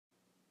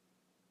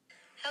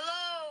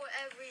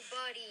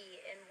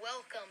everybody, and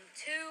welcome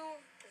to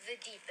The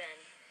Deep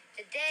End.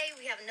 Today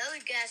we have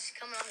another guest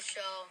coming on the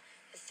show.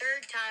 The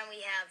third time we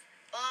have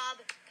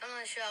Bob coming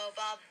on the show.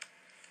 Bob,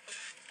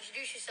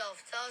 introduce yourself.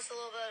 Tell us a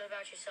little bit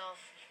about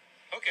yourself.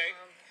 Okay.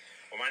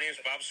 Well, my name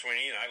is Bob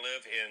Sweeney, and I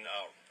live in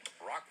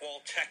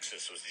Rockwall,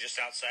 Texas. It was just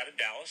outside of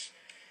Dallas.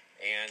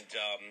 And,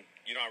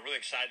 I'm really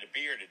excited to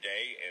be here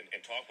today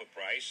and talk with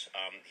Bryce.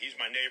 He's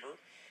my neighbor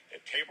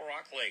at Table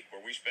Rock Lake,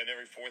 where we spend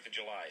every 4th of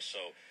July.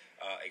 So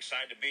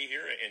excited to be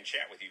here and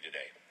chat with you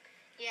today.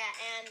 Yeah,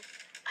 and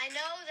I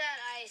know that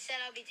I said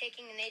I'll be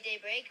taking an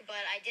 8-day break,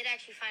 but I did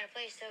actually find a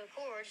place to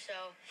record,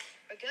 so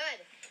we're good.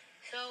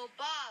 So,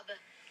 Bob,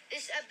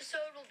 this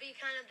episode will be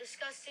kind of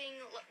discussing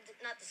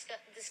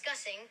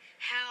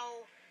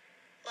how,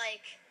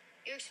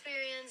 your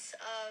experience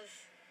of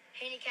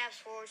handicap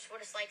sports, what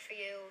it's like for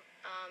you.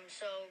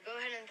 So go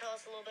ahead and tell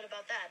us a little bit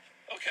about that.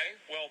 Okay.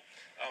 Well,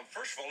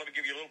 first of all, let me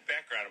give you a little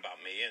background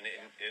about me, and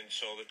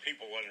so that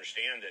people will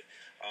understand that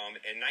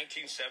in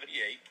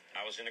 1978,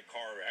 I was in a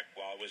car wreck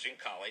while I was in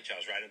college. I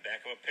was riding in the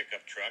back of a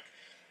pickup truck.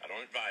 I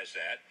don't advise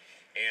that.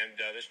 And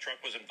this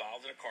truck was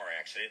involved in a car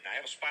accident. I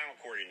have a spinal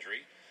cord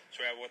injury,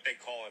 so I have what they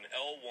call an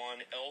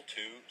L1,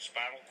 L2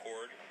 spinal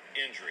cord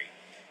injury.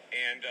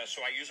 And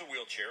so I use a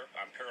wheelchair.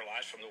 I'm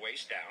paralyzed from the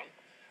waist down.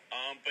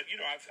 But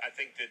I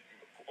think that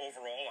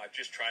overall, I've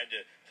just tried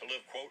to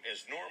live, quote,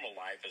 as normal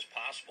life as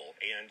possible.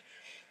 And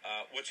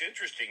what's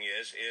interesting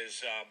is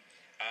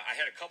I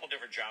had a couple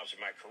different jobs in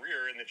my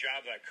career, and the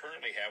job that I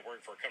currently have,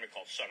 working for a company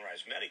called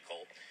Sunrise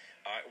Medical,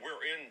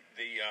 we're in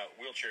the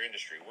wheelchair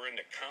industry. We're in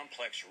the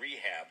complex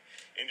rehab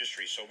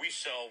industry. So we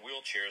sell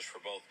wheelchairs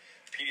for both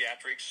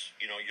pediatrics,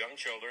 young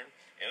children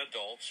and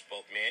adults,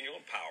 both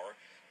manual and power.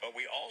 But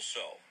we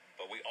also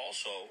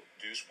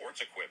do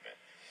sports equipment.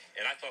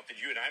 And I thought that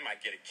you and I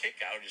might get a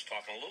kick out of just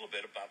talking a little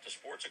bit about the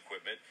sports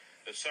equipment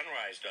that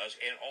Sunrise does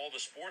and all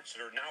the sports that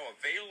are now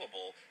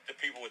available to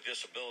people with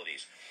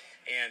disabilities.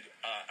 And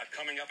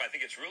coming up, I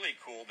think it's really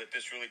cool that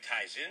this really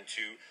ties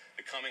into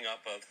the coming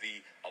up of the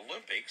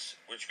Olympics,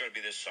 which is going to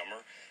be this summer.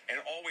 And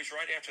always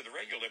right after the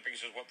regular Olympics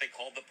is what they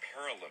call the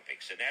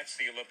Paralympics. And that's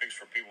the Olympics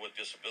for people with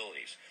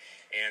disabilities.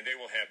 And they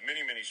will have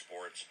many, many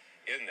sports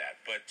in that.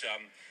 But,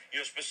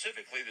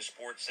 specifically the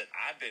sports that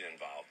I've been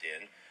involved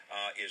in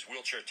is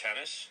wheelchair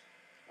tennis,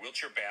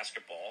 wheelchair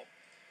basketball,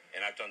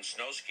 and I've done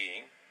snow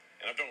skiing,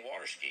 and I've done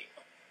water skiing.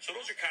 So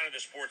those are kind of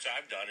the sports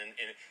I've done,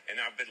 and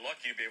I've been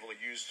lucky to be able to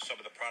use some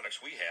of the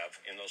products we have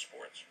in those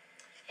sports.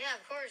 Yeah,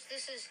 of course.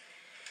 This is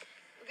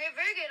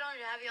very good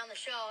honor to have you on the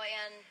show,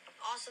 and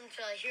awesome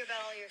to hear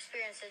about all your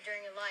experiences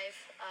during your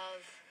life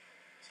of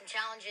some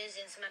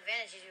challenges and some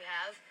advantages you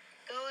have.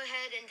 Go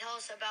ahead and tell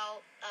us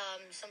about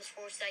some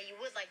sports that you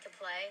would like to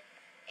play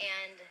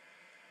and,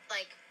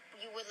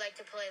 you would like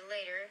to play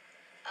later,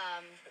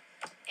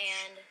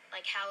 and,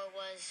 how it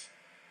was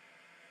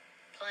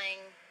playing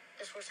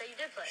the sports that you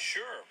did play.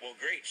 Sure. Well,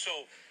 great.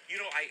 So,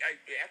 I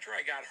after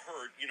I got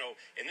hurt,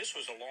 and this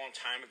was a long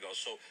time ago,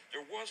 so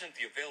there wasn't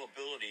the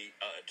availability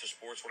to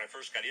sports when I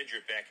first got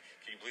injured back,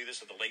 can you believe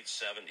this, in the late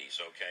 70s,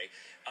 okay?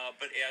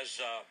 But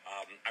as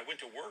I went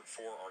to work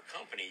for our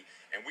company,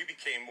 and we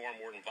became more and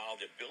more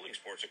involved in building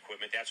sports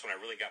equipment, that's when I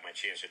really got my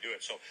chance to do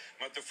it. So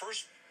the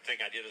first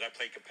thing I did is I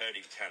played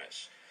competitive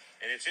tennis.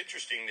 And it's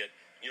interesting that,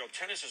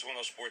 tennis is one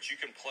of those sports you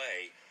can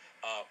play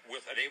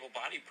with an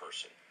able-bodied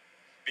person.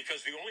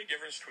 Because the only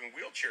difference between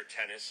wheelchair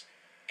tennis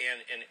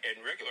and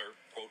regular,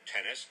 quote,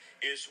 tennis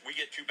is we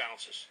get 2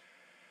 bounces.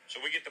 So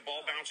we get the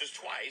ball bounces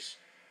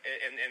twice,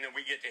 and then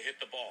we get to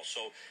hit the ball.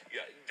 So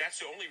that's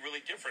the only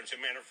really difference.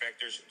 As a matter of fact,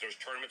 there's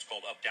tournaments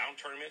called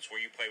up-down tournaments where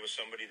you play with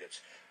somebody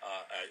that's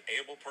an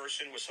able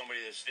person with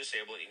somebody that's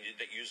disabled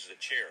that uses a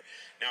chair.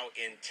 Now,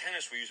 in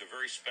tennis, we use a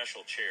very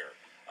special chair.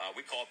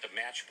 We call it the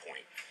match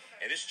point.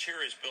 And this chair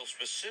is built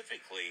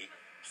specifically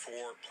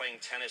for playing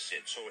tennis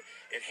in. So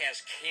it has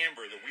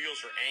camber. The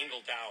wheels are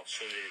angled out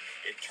so that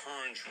it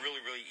turns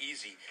really, really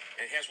easy.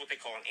 And it has what they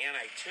call an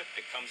anti-tip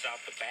that comes out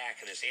the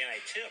back. And this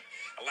anti-tip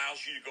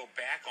allows you to go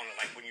back on it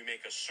like when you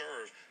make a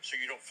serve so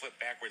you don't flip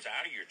backwards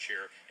out of your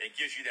chair. And it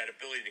gives you that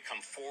ability to come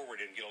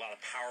forward and get a lot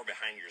of power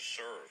behind your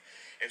serve.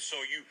 And so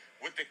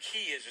what the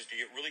key is to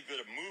get really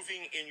good at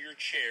moving in your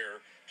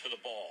chair to the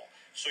ball.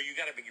 So you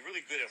got to be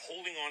really good at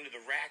holding onto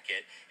the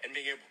racket and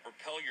being able to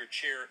propel your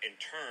chair and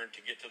turn to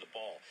get to the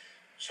ball.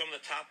 Some of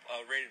the top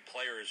rated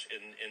players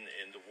in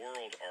the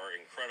world are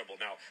incredible.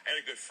 Now, I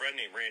had a good friend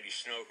named Randy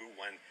Snow who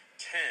won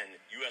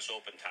 10 U.S.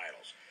 Open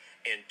titles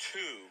and 2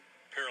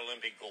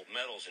 Paralympic gold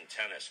medals in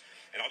tennis.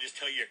 And I'll just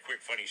tell you a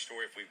quick funny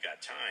story if we've got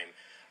time.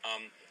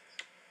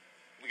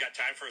 We got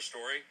time for a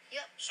story?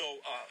 Yep. So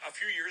a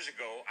few years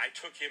ago, I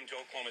took him to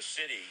Oklahoma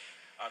City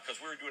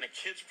because we were doing a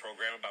kids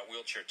program about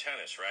wheelchair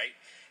tennis, right?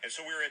 And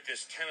so we were at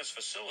this tennis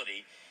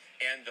facility,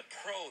 and the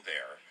pro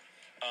there,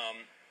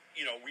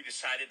 we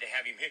decided to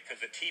have him hit because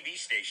the TV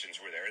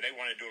stations were there. They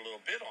wanted to do a little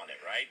bit on it,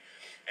 right?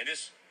 And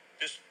this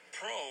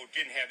pro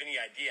didn't have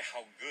any idea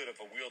how good of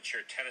a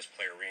wheelchair tennis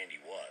player Randy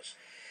was.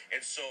 And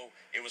so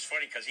it was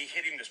funny because he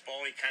hit him this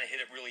ball. He kind of hit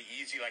it really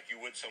easy like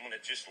you would someone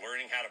that's just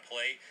learning how to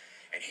play.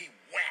 and he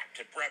whacked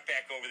it right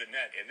back over the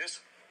net. And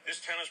this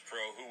tennis pro,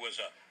 who was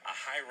a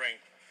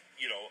high-ranked,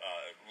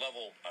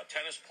 level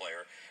tennis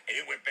player, and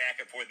it went back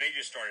and forth. They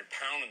just started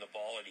pounding the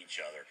ball at each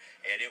other,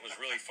 and it was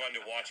really fun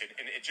to watch it.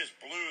 And it just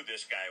blew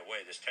this guy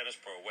away, this tennis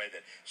pro away,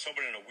 that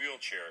someone in a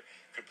wheelchair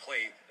could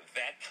play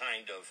that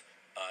kind of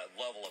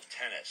level of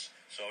tennis.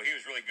 So he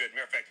was really good.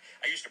 Matter of fact,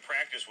 I used to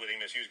practice with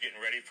him as he was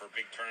getting ready for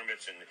big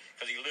tournaments, and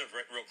because he lived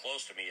real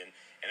close to me and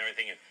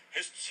everything. And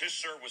his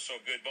serve was so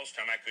good, most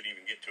of the time I couldn't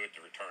even get to it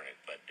to return it.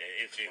 But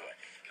it's anyway.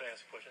 Can I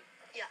ask a question?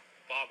 Yeah.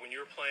 Bob, when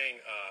you're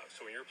playing,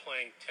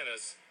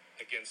 tennis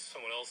against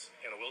someone else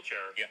in a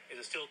wheelchair, is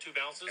it still 2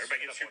 bounces?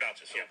 Everybody gets 2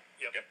 bounces. So,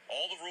 Yep.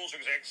 All the rules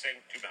are exactly the same.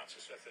 2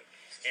 bounces. That's it.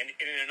 And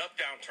in an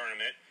up-down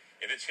tournament,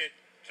 if it's hit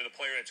to the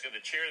player that's going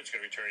the chair that's going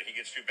to return it, he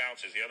gets 2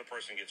 bounces. The other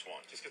person gets 1.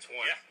 Just gets 1.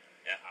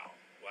 Yeah.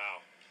 Wow.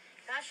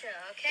 Gotcha.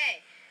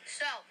 Okay.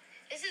 So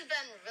this has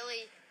been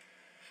really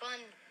fun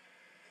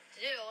to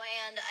do,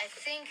 and I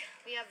think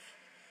we have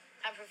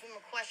time for a few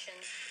more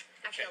questions.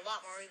 Actually, a lot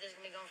more. This is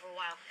going to be going for a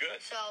while.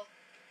 Good. So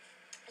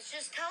let's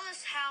just tell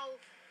us how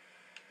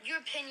your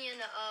opinion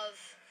of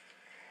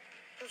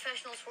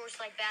professional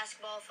sports like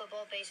basketball,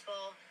 football,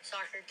 baseball,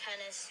 soccer,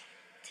 tennis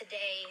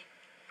today,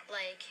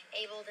 like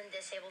abled and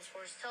disabled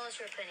sports. Tell us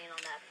your opinion on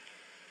that.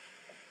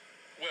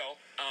 Well,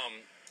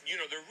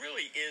 there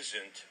really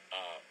isn't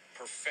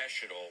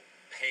professional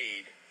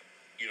paid,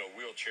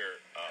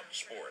 wheelchair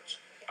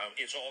sports.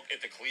 It's all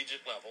at the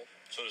collegiate level.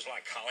 So there's a lot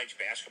of college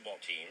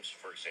basketball teams,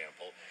 for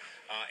example.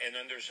 And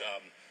then there's,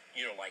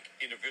 like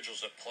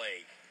individuals that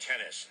play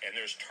tennis. And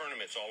there's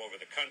tournaments all over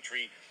the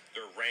country.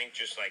 They're ranked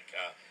just like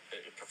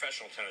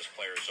professional tennis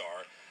players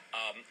are.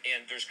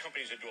 And there's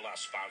companies that do a lot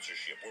of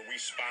sponsorship where we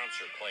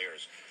sponsor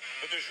players.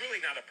 But there's really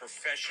not a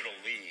professional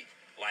league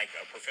like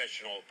a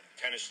professional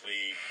tennis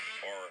league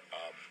or,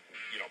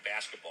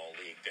 basketball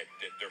league that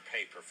they're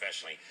paid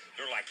professionally.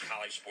 They're like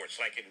college sports.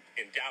 Like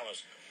in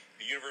Dallas,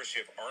 the University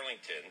of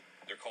Arlington,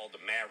 they're called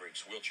the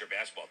Mavericks wheelchair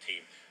basketball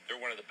team.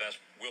 They're one of the best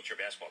wheelchair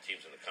basketball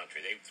teams in the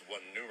country. They've won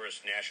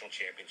numerous national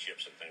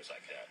championships and things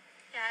like that.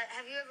 Yeah,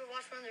 have you ever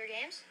watched one of their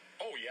games?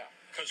 Oh, yeah,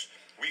 because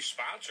we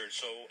sponsored,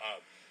 so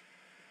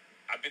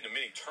I've been to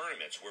many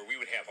tournaments where we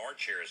would have our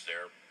chairs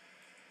there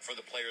for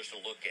the players to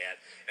look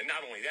at. And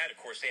not only that, of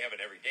course, they have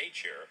an everyday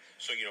chair,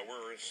 so,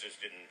 we're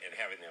interested in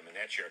having them in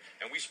that chair.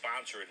 And we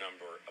sponsor a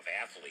number of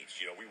athletes.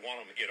 We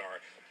want them in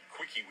our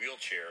quickie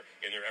wheelchair,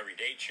 in their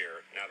everyday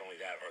chair, not only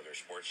that, or their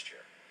sports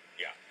chair.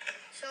 Yeah.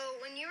 So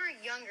when you were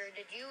younger,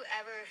 did you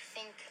ever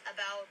think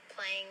about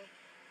playing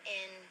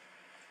in,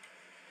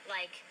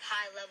 like,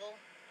 high level?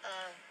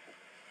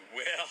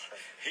 Well,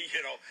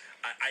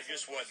 I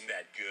just wasn't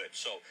that good.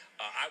 So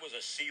I was a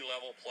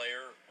C-level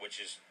player,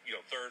 which is,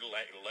 third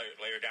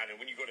layer down. And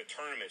when you go to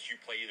tournaments, you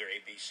play either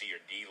A, B, C,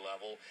 or D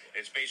level.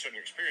 It's based on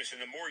your experience.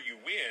 And the more you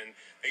win,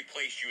 they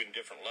place you in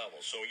different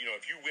levels. So,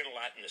 if you win a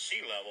lot in the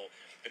C level,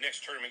 the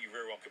next tournament you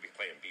very well could be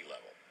playing B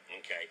level.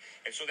 Okay?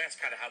 And so that's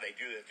kind of how they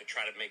do it, to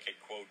try to make it,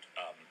 quote,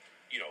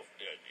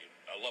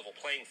 a level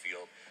playing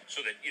field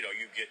so that, you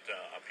get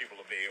people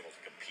to be able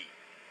to compete.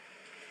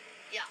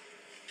 Yeah.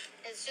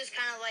 It's just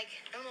kind of like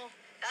normal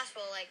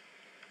basketball. Like,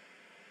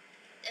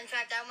 in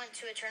fact, I went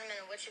to a tournament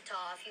in Wichita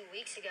a few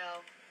weeks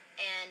ago,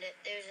 and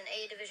there's an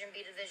A division,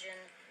 B division,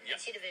 and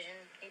C division.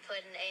 We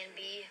played in A and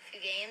B a few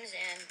games,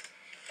 and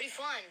pretty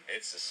fun.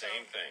 It's the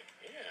same thing.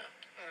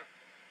 Yeah.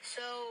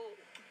 So,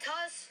 tell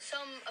us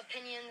some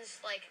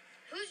opinions. Like,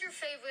 who's your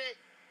favorite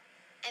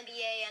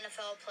NBA,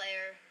 NFL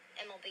player?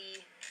 MLB,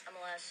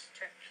 MLS.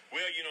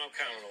 Well, I'm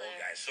kind of an old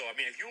guy. So,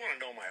 if you want to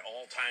know my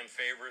all-time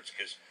favorites,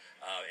 because,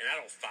 and I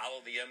don't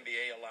follow the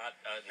NBA a lot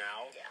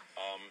now,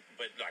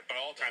 but like my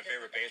all-time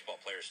favorite baseball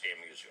player is Stan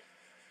Musial.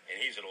 And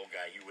he's an old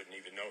guy. You wouldn't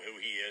even know who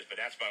he is, but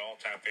that's my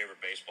all-time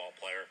favorite baseball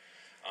player.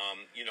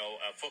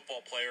 A football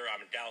player,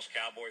 I'm a Dallas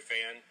Cowboy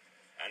fan.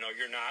 I know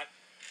you're not.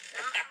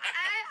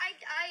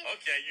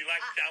 Okay, you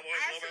like the Cowboys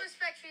a little bit? I have some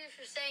respect for you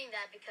for saying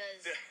that,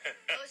 because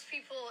most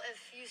people,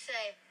 if you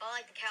say, I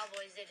like the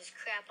Cowboys, they just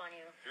crap on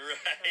you.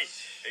 Right.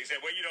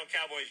 Exactly. Well,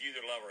 Cowboys, you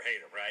either love or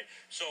hate them, right?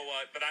 So,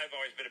 but I've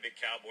always been a big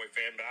Cowboy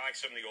fan, but I like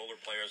some of the older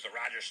players, the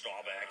Roger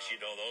Staubachs,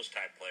 those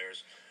type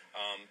players.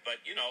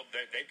 But,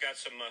 they've got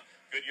some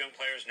good young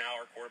players now.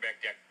 Our quarterback,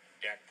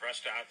 Dak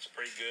Prescott's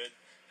pretty good,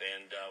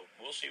 and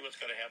we'll see what's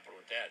going to happen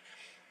with that.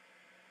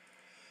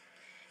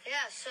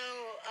 Yeah, so,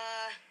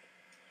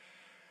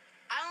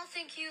 I don't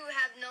think you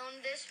have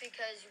known this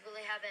because you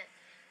really haven't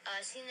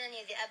seen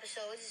any of the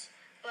episodes,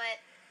 but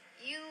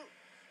you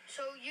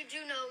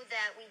do know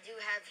that we do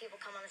have people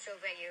come on the show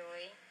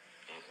regularly.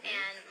 Mm-hmm.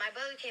 And my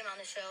brother came on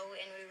the show,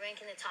 and we rank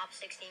in the top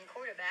 16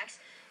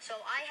 quarterbacks. So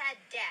I had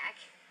Dak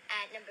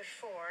at number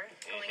 4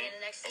 going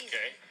into next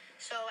season. Okay.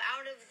 So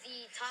out of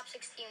the top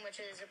 16, which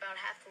is about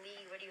half the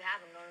league, where do you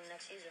have him going into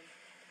next season?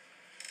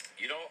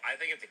 I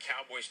think if the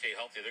Cowboys stay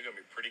healthy, they're going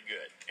to be pretty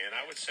good. And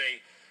I would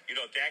say,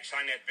 Dak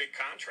signed that big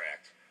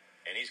contract,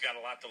 and he's got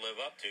a lot to live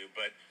up to.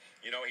 But,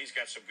 he's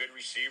got some good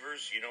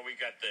receivers. We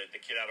got the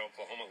kid out of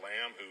Oklahoma,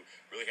 Lamb, who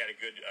really had a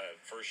good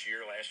first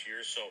year last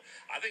year. So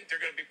I think they're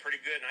going to be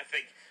pretty good. And I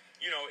think,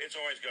 it's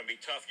always going to be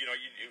tough.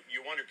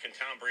 You wonder, can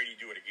Tom Brady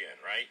do it again,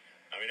 right?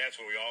 I mean,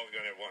 that's what we all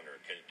going to wonder.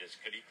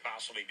 Could he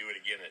possibly do it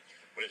again at,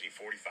 what is he,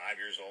 45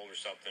 years old or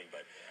something?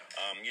 But,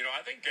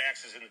 I think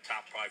Dax is in the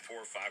top probably 4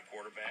 or 5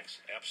 quarterbacks.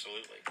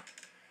 Absolutely.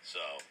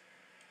 So,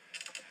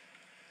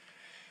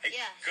 hey,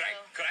 Yeah.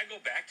 Could I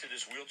go back to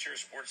this wheelchair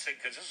sports thing?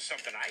 Because this is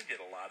something I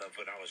did a lot of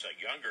when I was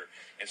younger.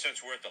 And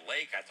since we're at the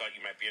lake, I thought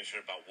you might be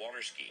interested about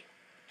water skiing,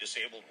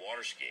 disabled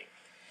water skiing.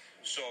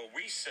 So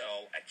we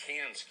sell a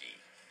can ski,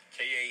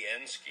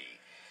 K-A-N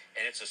ski,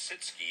 and it's a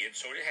sit ski. And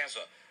so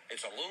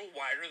it's a little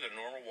wider than a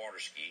normal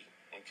water ski,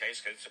 okay?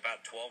 It's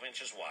about 12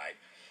 inches wide,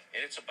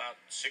 and it's about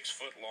 6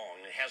 foot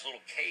long. It has a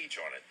little cage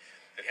on it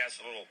that has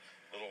a little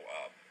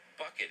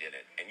bucket in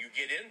it, and you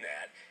get in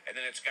that, and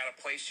then it's got a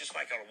place just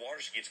like on a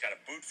water ski. It's got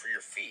a boot for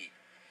your feet,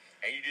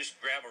 and you just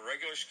grab a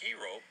regular ski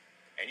rope,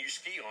 and you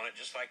ski on it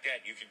just like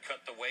that. You can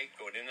cut the wake,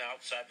 going in and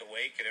outside the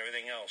wake, and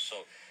everything else.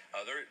 So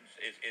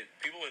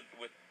people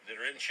that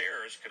are in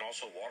chairs can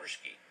also water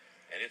ski.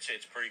 And it's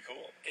pretty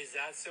cool. Is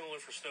that similar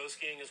for snow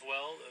skiing as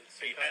well?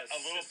 A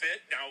little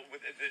bit. Now,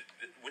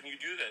 when you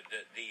do the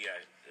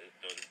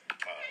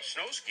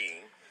snow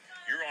skiing,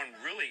 you're on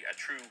really a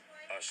true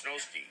snow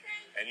ski,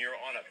 and you're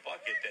on a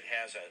bucket that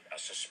has a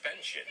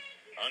suspension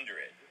under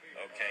it.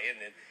 Okay,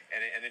 and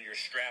then you're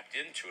strapped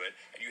into it,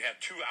 and you have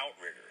 2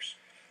 outriggers,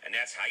 and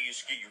that's how you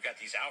ski. You've got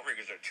these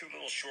outriggers. They're 2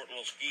 short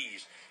little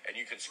skis, and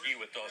you can ski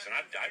with those. And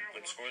I've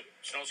been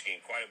snow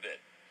skiing quite a bit.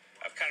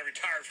 I've kind of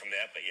retired from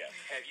that, but yeah.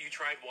 Have you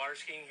tried water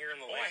skiing here in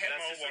the lake? I had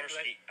my own water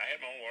ski. I had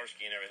my own water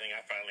ski and everything.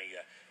 I finally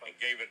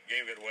gave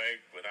it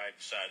away when I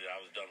decided I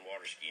was done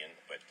water skiing.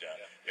 But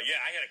yeah,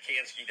 I had a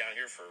can ski down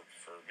here for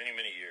many,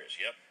 many years.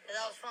 Yep.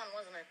 That was fun,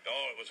 wasn't it?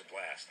 Oh, it was a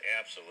blast.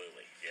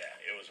 Absolutely.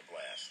 Yeah, it was a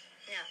blast.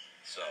 Yeah.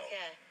 So.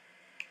 Okay.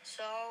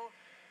 So.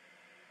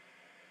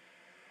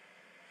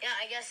 Yeah,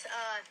 I guess.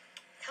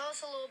 Tell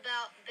us a little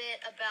bit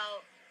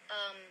about.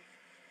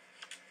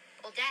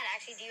 Well, Dad,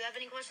 actually, do you have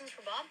any questions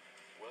for Bob?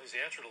 Well, he's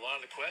answered a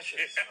lot of the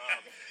questions.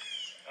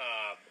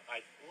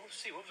 We'll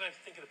see. What was I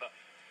thinking about?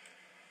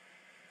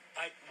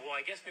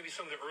 I guess maybe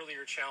some of the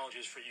earlier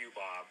challenges for you,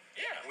 Bob.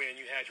 Yeah. When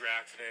you had your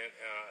accident,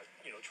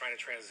 trying to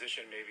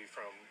transition maybe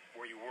from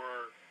where you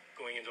were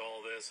going into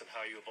all this and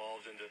how you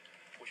evolved into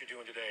what you're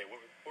doing today. What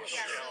were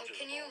some challenges?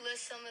 So can you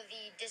list some of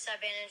the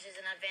disadvantages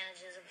and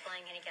advantages of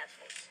playing handicap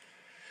sports?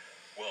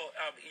 Well,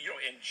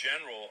 in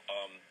general,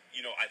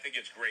 I think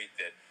it's great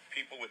that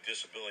people with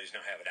disabilities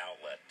now have an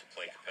outlet to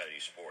play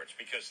competitive sports,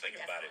 because think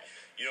about it,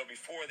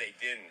 before they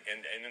didn't,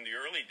 and in the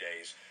early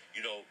days,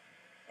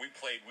 we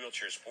played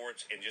wheelchair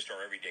sports in just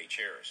our everyday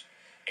chairs.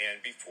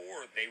 And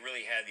before they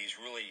really had these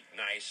really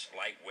nice,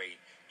 lightweight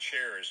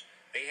chairs,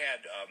 they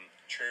had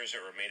chairs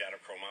that were made out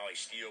of chromoly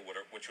steel,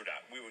 which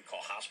we would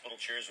call hospital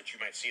chairs, which you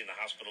might see in the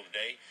hospital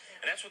today.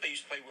 And that's what they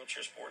used to play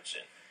wheelchair sports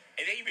in.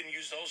 And they even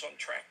use those on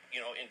track,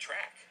 in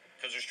track,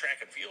 because there's track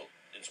and field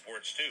in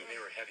sports too.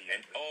 They were heavy.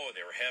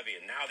 They were heavy.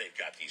 And now they've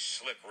got these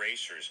slick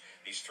racers,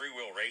 these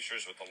 3-wheel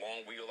racers with the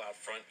long wheel out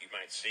front. You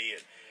might see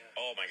it.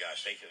 Oh my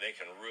gosh, they can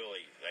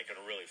really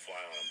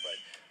fly on them.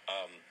 But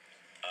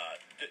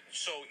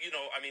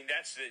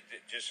that's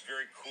just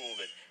very cool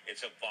that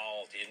it's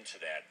evolved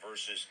into that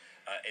versus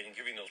and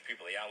giving those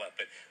people the outlet.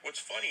 But what's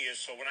funny is,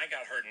 so when I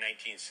got hurt in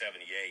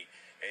 1978,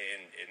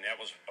 and that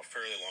was a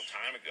fairly long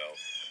time ago,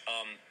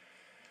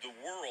 the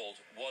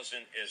world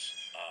wasn't as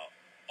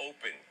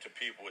open to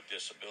people with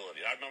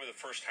disabilities. I remember the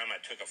first time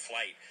I took a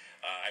flight.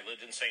 I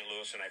lived in St.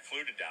 Louis, and I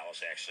flew to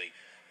Dallas, actually.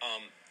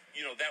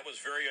 That was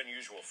very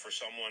unusual for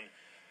someone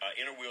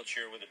in a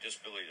wheelchair with a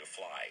disability to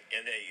fly.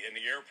 And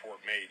the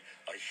airport made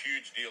a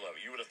huge deal of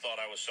it. You would have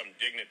thought I was some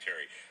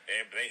dignitary.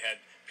 And they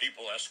had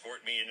people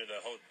escort me into the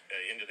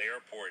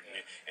airport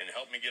and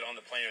help me get on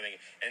the plane and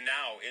everything. And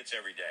now it's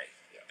every day.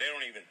 Yeah. They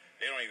don't even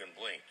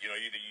blink.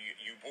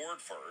 You board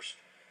first,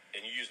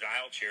 and you use an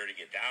aisle chair to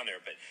get down there.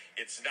 But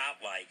it's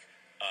not like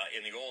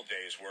in the old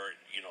days where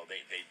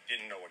they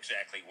didn't know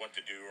exactly what to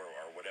do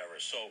or whatever.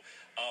 So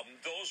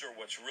those are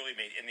what's really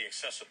made in the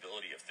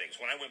accessibility of things.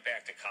 When I went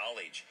back to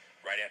college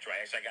right after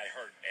I got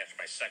hurt after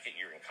my second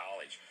year in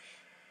college,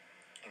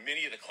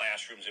 many of the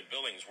classrooms and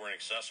buildings weren't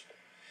accessible.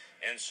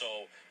 And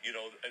so,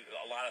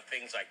 a lot of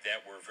things like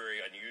that were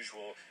very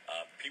unusual.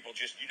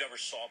 You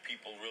never saw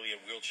people really in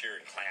wheelchair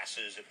in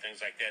classes and things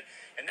like that.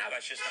 And now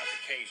that's just not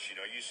the case.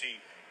 You see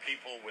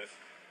people with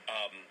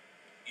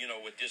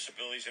with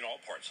disabilities in all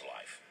parts of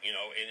life, in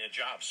a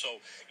job.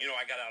 So,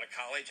 I got out of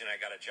college and I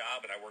got a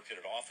job and I worked at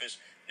an office.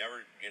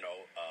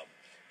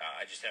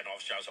 I just had an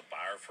office job as a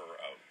buyer for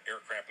an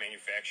aircraft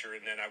manufacturer.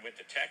 And then I went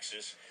to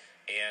Texas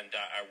and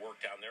I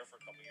worked down there for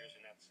a couple of years.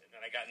 And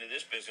then I got into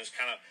this business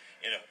kind of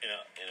in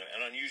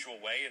an unusual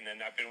way. And then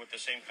I've been with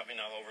the same company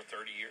now over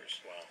 30 years.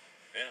 Wow.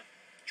 Yeah.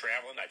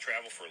 Traveling. I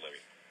travel for a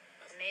living.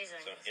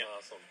 Amazing. So, that's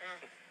awesome.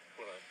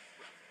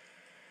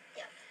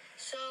 Yeah.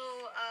 So,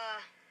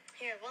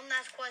 here, one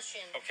last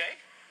question. Okay.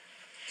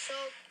 So,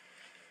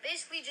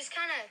 basically, just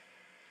kind of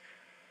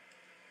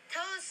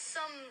tell us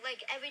some,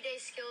 everyday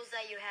skills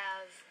that you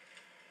have.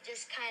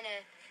 Just kind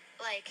of,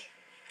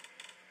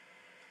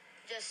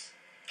 just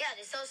Yeah,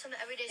 just tell us some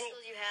everyday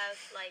skills you have,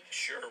 like.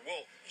 Sure.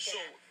 Well,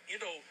 so,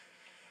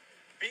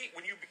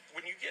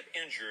 when you get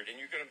injured and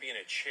you're going to be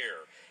in a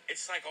chair,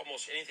 it's like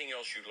almost anything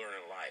else you learn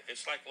in life.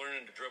 It's like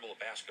learning to dribble a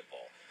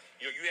basketball.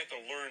 You have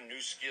to learn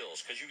new skills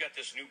because you got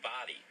this new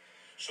body.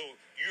 So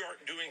you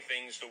aren't doing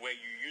things the way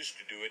you used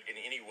to do it in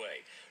any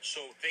way.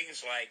 So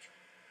things like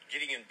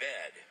getting in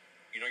bed,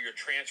 you're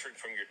transferring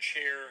from your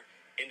chair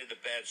into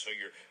the bed. So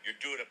you're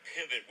doing a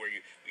pivot where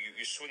you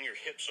swing your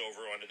hips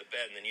over onto the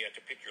bed, and then you have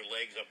to pick your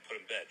legs up and put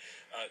them in bed.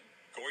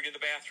 Going to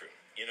the bathroom,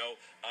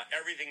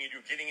 everything you do,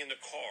 getting in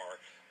the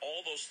car,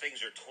 all those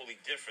things are totally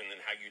different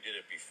than how you did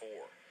it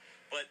before.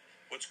 But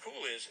what's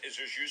cool is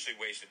there's usually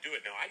ways to do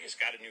it. Now, I just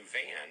got a new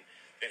van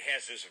that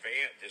has this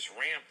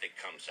ramp that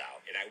comes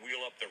out, and I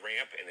wheel up the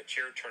ramp, and the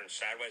chair turns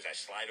sideways. I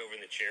slide over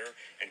in the chair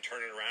and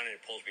turn it around, and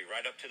it pulls me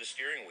right up to the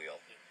steering wheel,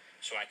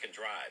 so I can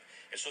drive.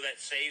 And so that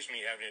saves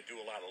me having to do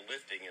a lot of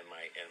lifting in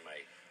my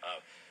out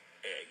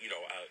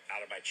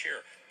of my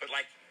chair. But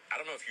I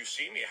don't know if you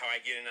see me, how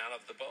I get in and out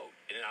of the boat,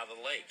 in and out of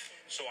the lake.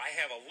 So I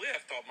have a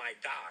lift on my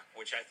dock,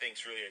 which I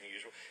think is really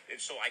unusual. And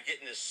so I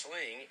get in this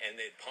sling, and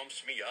it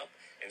pumps me up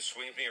and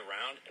swings me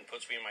around and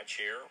puts me in my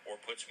chair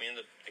or puts me in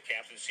the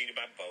captain's seat of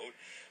my boat.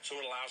 So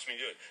it allows me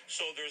to do it.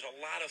 So there's a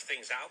lot of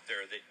things out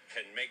there that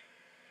can make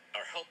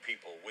or help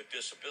people with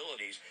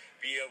disabilities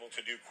be able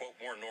to do, quote,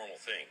 more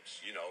normal things,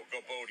 go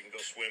boating,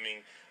 go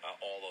swimming,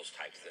 all those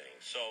types of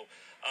things. So,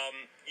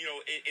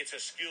 it's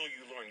a skill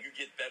you learn. You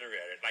get better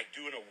at it, like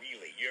doing a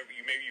wheelie.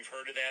 Maybe you've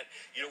heard of that,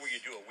 where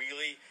you do a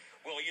wheelie.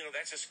 Well,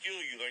 that's a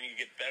skill you learn. You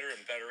get better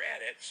and better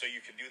at it, so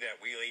you can do that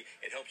wheelie.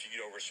 It helps you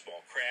get over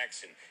small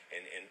cracks and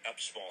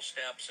up small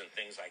steps and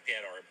things like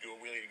that, or do a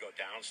wheelie to go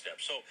down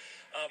steps. So,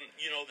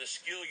 the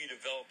skill you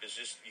develop is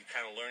just, you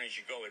kind of learn as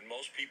you go, and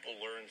most people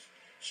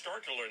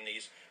start to learn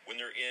these when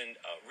they're in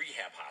a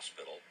rehab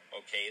hospital,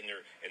 okay, and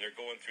they're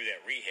going through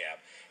that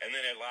rehab, and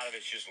then a lot of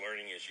it's just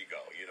learning as you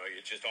go.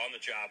 It's just on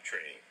the job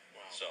training.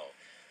 Wow. So.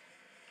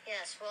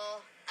 Yes,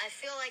 well, I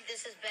feel like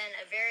this has been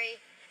a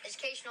very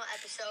educational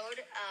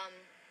episode,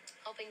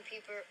 helping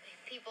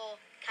people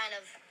kind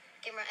of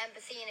get more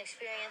empathy and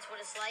experience what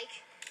it's like.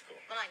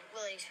 Cool. Well, not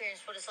really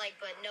experience what it's like,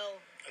 but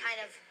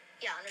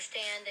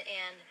understand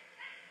and.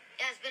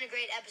 Yeah, it's been a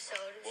great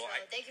episode. Well,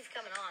 so thank you for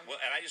coming on. Well,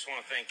 and I just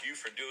want to thank you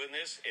for doing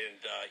this. And,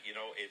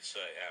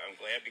 I'm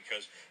glad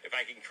because if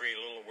I can create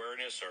a little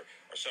awareness or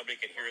somebody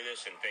can hear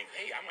this and think,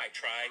 hey, I might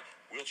try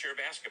wheelchair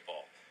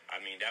basketball. I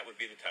mean, that would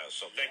be the title.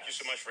 So thank you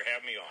so much for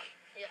having me on.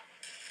 Yeah.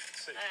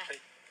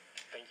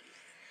 Thank you.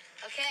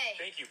 Okay.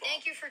 Thank you, Bob.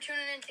 Thank you for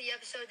tuning into the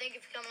episode. Thank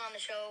you for coming on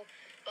the show,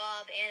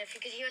 Bob. And if you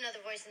could hear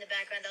another voice in the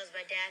background, that was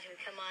my dad who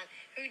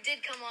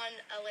did come on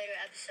a later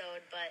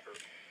episode, but...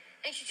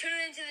 Thanks for tuning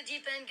into the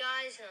Deep End,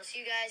 guys, and I'll see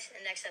you guys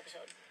in the next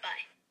episode.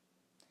 Bye.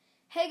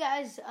 Hey,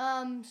 guys.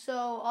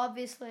 So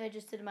obviously I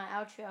just did my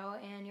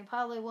outro, and you're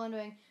probably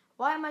wondering,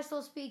 why am I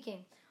still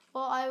speaking?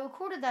 Well, I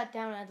recorded that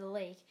down at the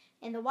lake,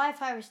 and the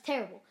Wi-Fi was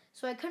terrible,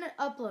 so I couldn't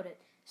upload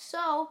it.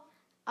 So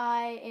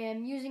I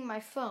am using my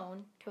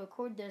phone to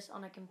record this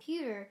on a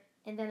computer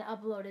and then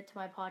upload it to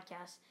my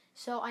podcast.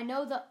 So I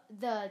know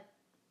the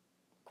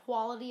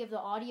quality of the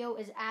audio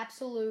is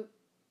absolute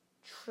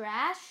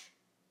trash,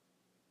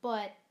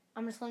 but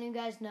I'm just letting you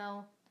guys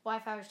know,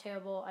 Wi-Fi was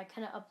terrible. I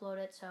couldn't upload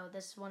it, so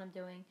this is what I'm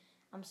doing.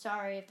 I'm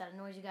sorry if that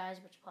annoys you guys,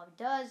 which it probably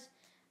does.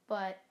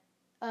 But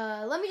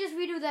let me just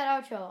redo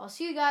that outro. I'll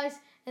see you guys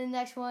in the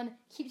next one.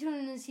 Keep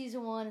tuning in to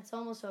Season 1. It's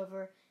almost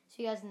over.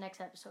 See you guys in the next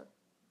episode.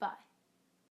 Bye.